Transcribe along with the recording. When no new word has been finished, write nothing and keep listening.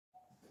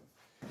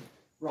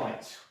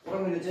Right, what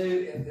I'm going to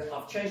do,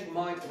 I've changed my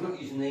mind, I'm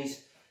not using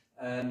these.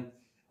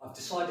 I've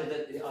decided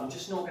that I'm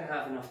just not going to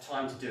have enough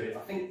time to do it. I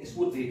think this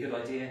would be a good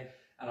idea,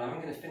 and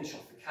I'm going to finish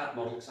off the CAD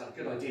model because I had a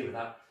good idea with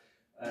that.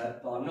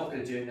 But I'm not going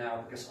to do it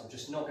now because I'm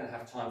just not going to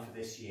have time for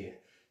this year.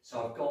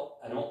 So I've got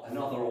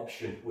another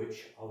option,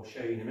 which I'll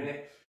show you in a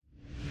minute.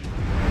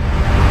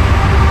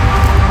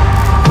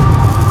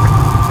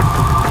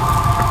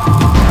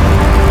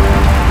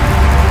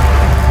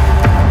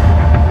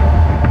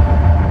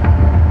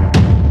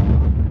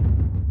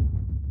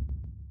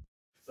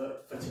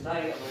 But for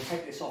today, I'm going to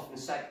take this off in a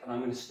sec, and I'm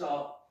going to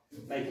start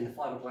making the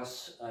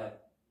fiberglass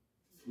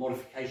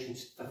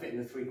modifications for fitting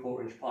the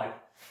 3/4 inch pipe.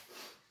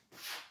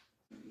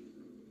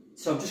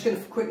 So I'm just going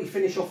to quickly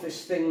finish off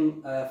this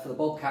thing for the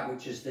bobcat,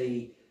 which is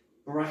the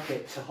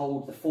bracket to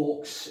hold the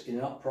forks in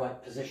an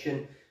upright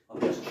position.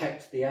 I've just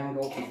checked the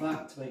angle of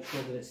that to make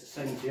sure that it's the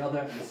same as the other,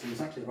 and it's in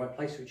exactly the right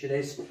place, which it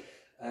is.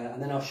 And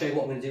then I'll show you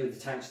what I'm going to do with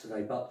the tanks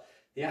today. But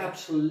the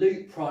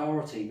absolute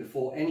priority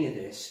before any of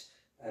this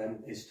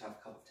is to have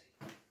a cup of tea.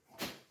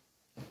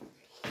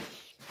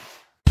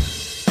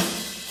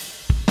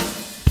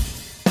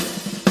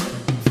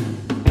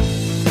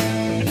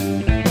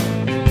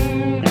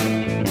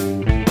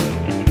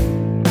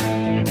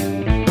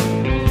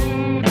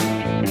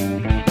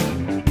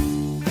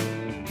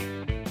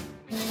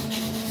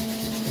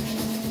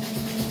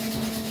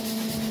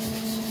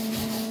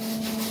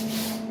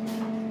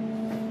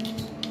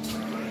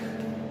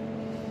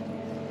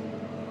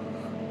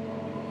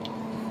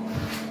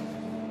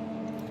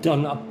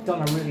 I've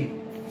done a really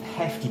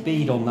hefty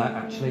bead on that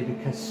actually,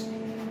 because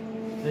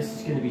this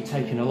is going to be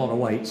taking a lot of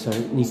weight, so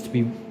it needs to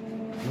be,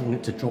 I want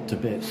it to drop to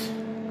bits.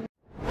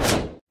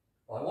 Right,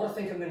 what I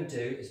think I'm going to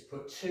do is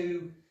put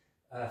two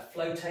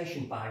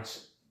flotation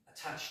bags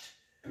attached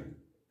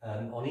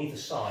on either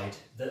side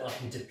that I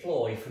can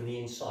deploy from the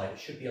inside. It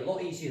should be a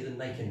lot easier than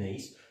making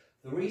these.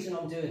 The reason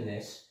I'm doing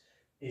this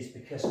is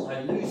because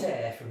I lose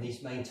air from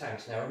these main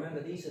tanks. Now remember,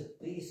 these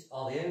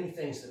are the only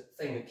thing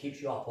that keeps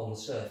you up on the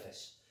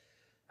surface.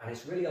 And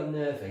it's really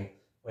unnerving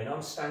when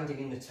I'm standing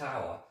in the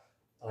tower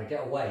and I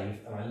get a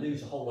wave and I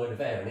lose a whole load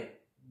of air, and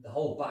the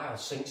whole bow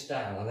sinks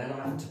down, and then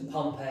I have to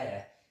pump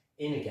air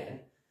in again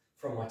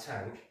from my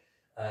tank.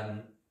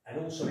 And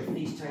also, if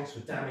these tanks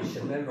were damaged,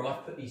 and remember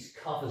I've put these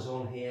covers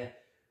on here,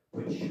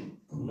 which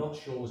I'm not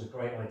sure was a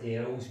great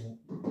idea. I always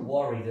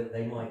worry that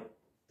they might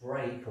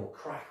break or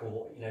crack,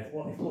 or if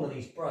one of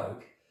these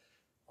broke,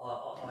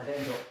 I'd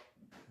end up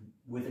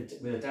with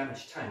a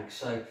damaged tank.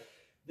 So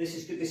this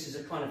is good. This is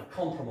a kind of a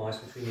compromise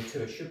between the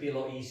two. It should be a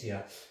lot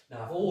easier.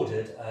 Now I've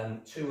ordered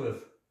two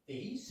of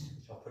these,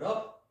 which I'll put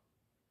up.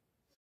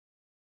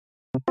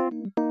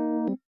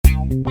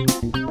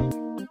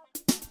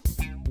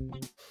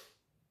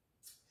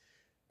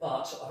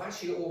 But I've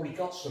actually already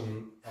got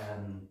some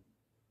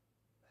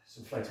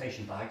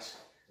flotation bags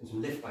and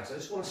some lift bags. I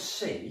just want to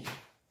see.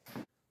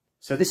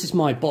 So this is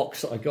my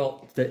box that I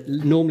got that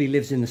normally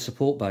lives in the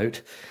support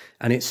boat,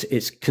 and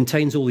it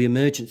contains all the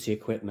emergency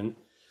equipment.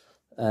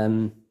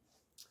 It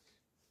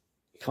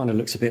kind of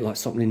looks a bit like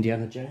something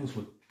Indiana Jones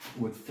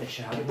would fish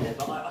out in there,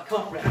 but I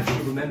can't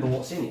actually remember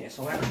what's in here,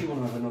 so I actually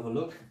want to have another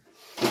look.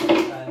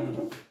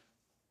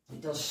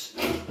 It does.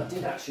 I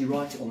did actually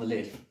write it on the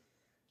lid.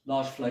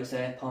 Large floats,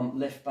 air pump,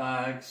 lift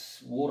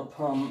bags, water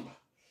pump,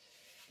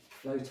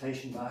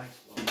 flotation bags,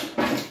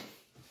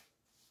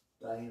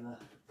 baler,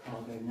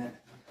 cargo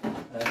net.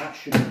 That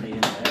shouldn't be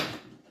in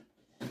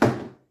there.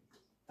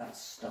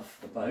 That's stuff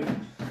for the boat.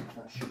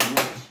 That should be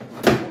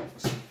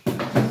it.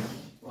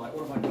 Right,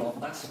 what have I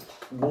got? That's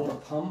a water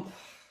pump.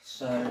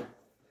 So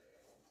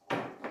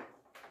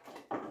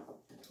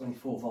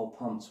 24-volt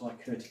pump, so I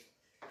could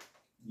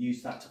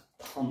use that to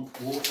pump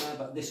water,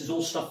 but this is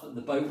all stuff that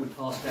the boat would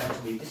pass down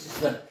to me. This is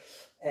the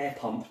air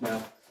pump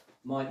now.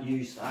 Might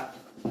use that.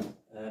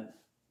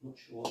 Not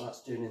sure what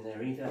that's doing in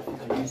there either. I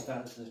think I used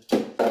that as a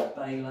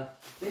baler.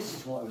 This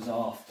is what I was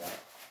after.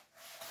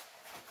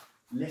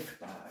 Lift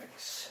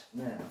bags.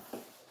 Now,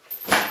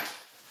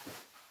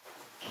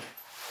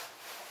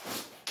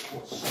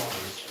 what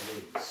size are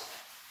these?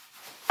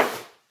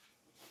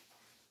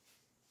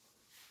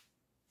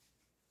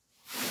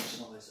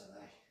 What size are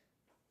they?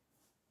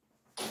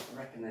 I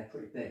reckon they're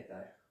pretty big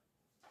though.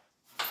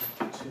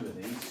 Two of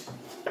these.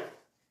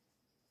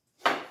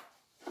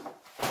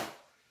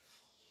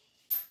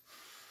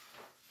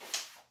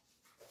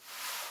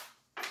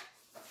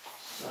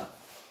 So,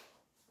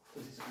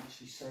 does it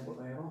actually say what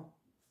they are?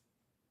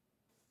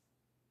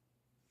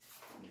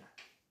 Yeah.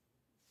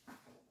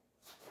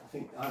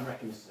 I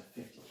reckon this is a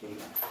 50 kilo.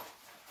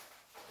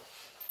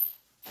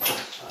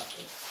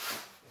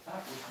 If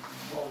that was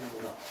long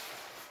enough.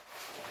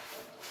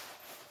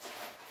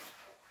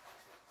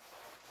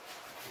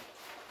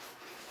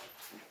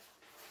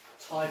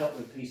 Tied up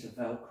with a piece of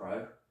Velcro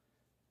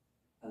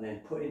and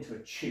then put into a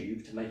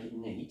tube to make it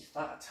neat,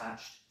 that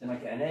attached, then I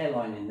get an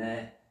airline in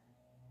there,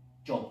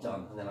 job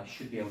done, and then I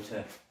should be able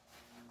to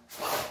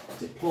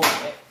deploy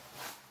it.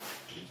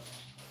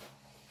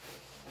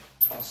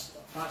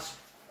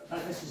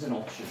 This is an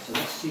option, so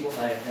let's see what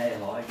they're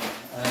like.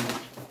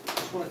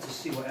 just wanted to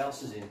see what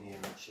else is in here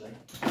actually.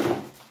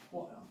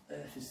 What on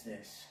earth is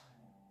this?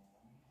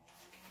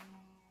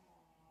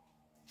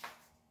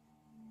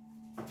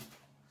 I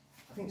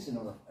think it's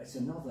another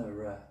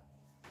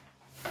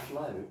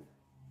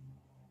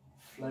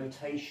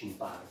flotation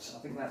bags.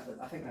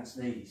 I think that's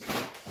these.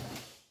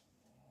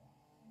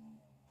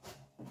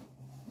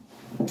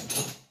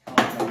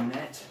 Cargo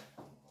net.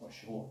 Not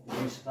sure what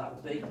the use of that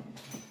would be.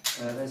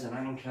 There's an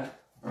anchor.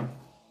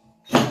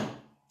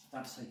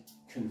 That's a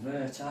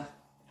converter.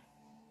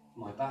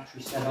 My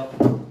battery setup.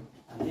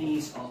 And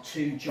these are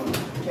two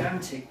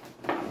gigantic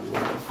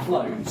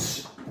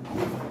floats,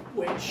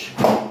 which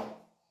I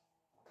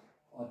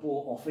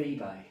bought off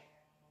eBay.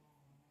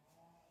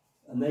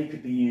 And they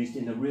could be used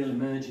in a real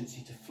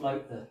emergency to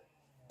float the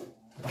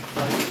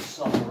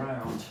stuff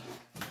around.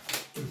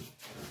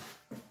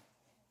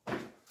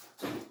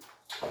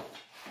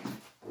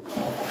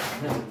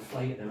 I've never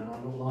inflated them and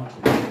I'm not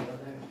liking them, but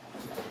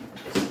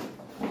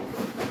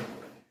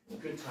they're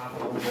good to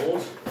have on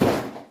board.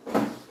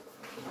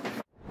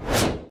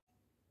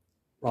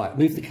 Right,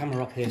 move the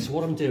camera up here. So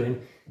what I'm doing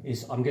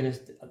is I'm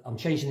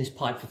changing this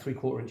pipe for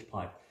 3/4 inch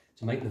pipe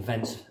to make the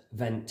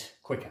vent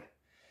quicker.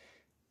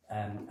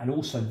 And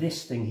also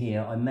this thing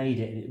here, I made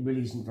it and it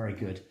really isn't very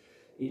good.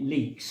 It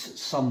leaks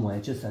somewhere,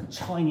 just a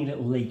tiny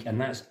little leak,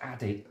 and that's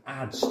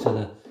adds to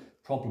the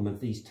problem of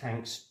these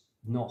tanks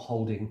not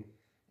holding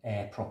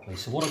air properly.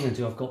 So what I'm going to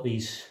do, I've got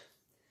these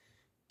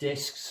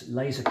discs,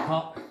 laser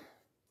cut,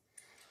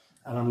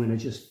 and I'm going to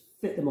just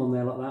fit them on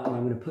there like that, and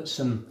I'm going to put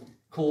some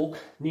cork,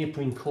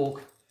 neoprene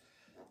cork,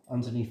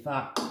 underneath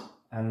that,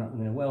 and I'm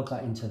going to weld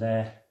that into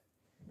there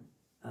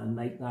and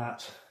make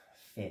that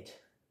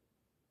fit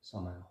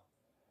somehow.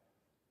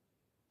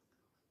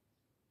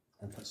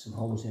 And put some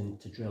holes in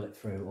to drill it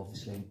through,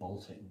 obviously, and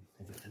bolt it and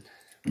everything.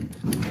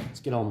 Let's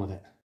get on with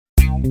it.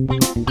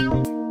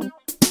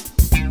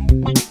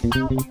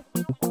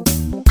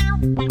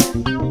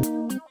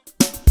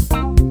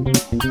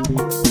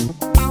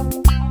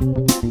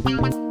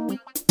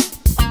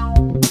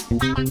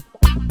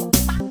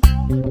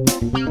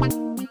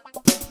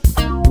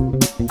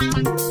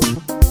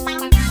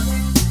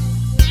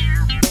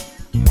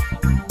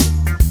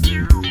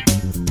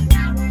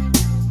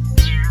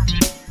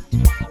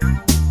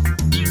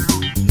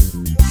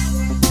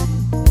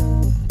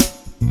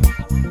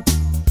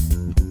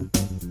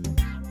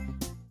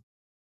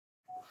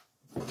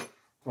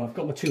 Right, I've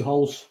got my 2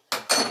 holes.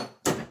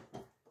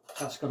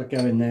 That's got to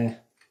go in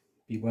there,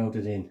 be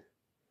welded in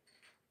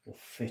or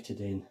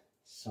fitted in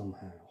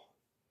somehow.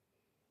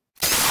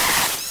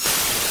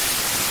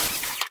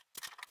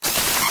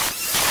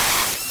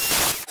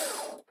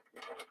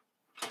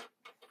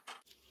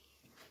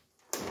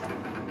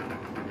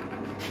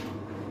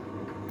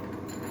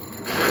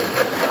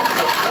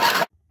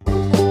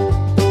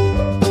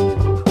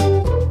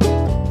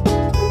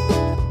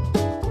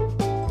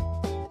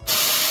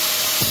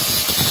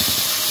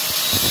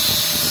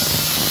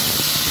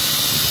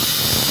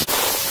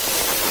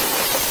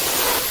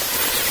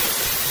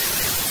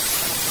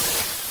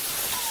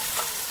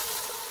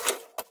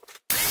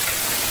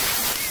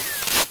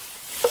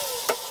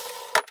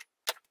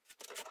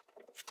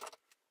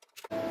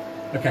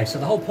 Okay, so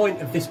the whole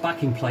point of this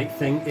backing plate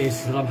thing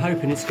is that I'm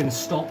hoping it's going to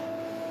stop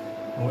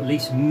or at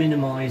least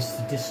minimise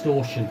the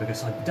distortion,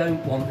 because I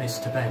don't want this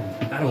to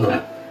bend at all.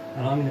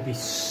 And I'm going to be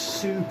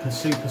super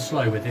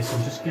slow with this.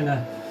 I'm just going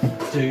to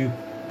do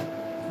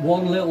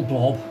one little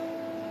blob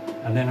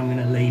and then I'm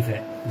going to leave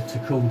it to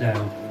cool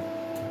down.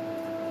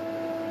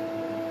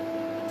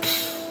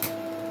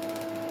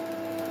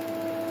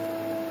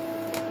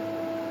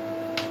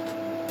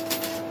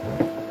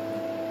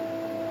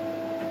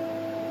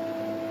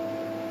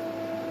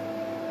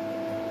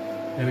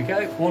 There we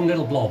go, one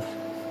little blob.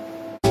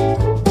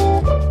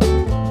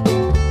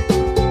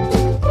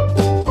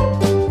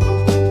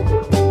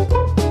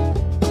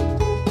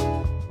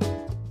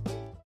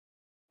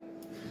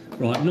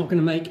 Right, I'm not going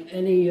to make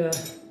any, I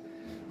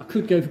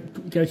could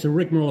go to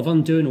rigmarole of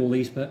undoing all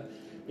these, but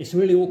it's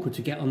really awkward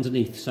to get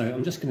underneath, so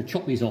I'm just going to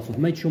chop these off. I've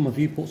made sure my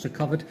viewports are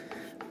covered.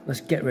 Let's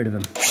get rid of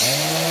them.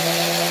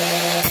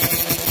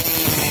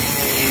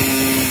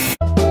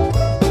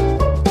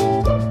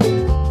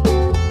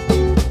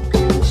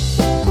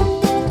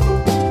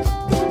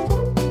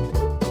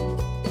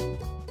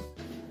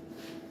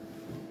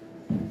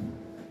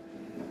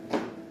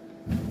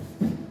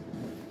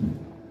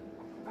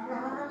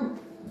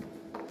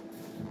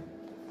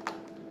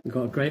 We've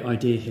got a great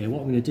idea here.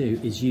 What I'm going to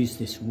do is use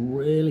this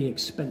really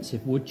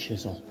expensive wood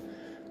chisel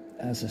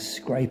as a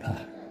scraper.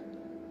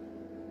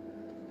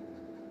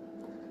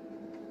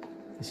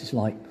 This is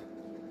like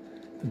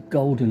the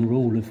golden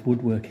rule of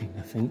woodworking,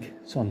 I think,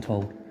 so I'm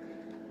told.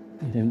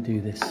 You don't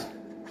do this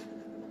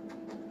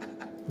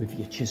with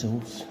your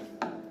chisels.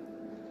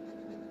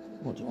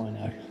 What do I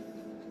know?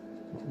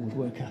 Not a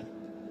woodworker.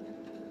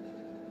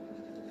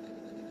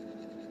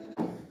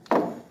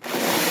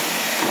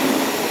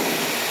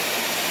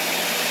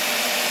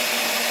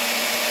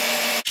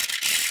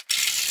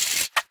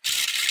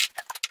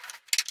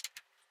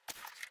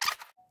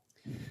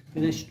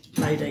 Finished,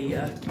 made a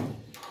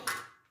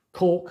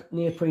cork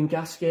neoprene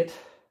gasket.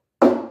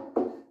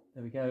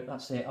 There we go,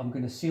 that's it. I'm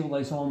going to seal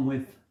those on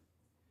with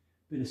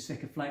a bit of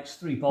Sikaflex,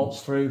 3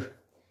 bolts through.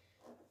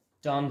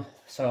 Done.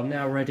 So I'm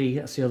now ready.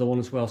 That's the other one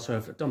as well. So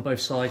I've done both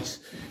sides.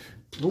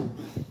 Ooh.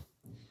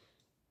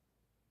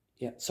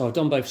 Yeah, so I've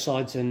done both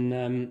sides,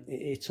 and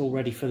it's all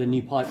ready for the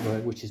new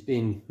pipework, which is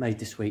being made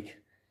this week.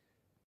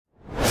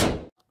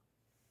 Should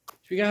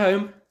we go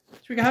home?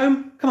 Should we go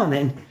home? Come on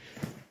then.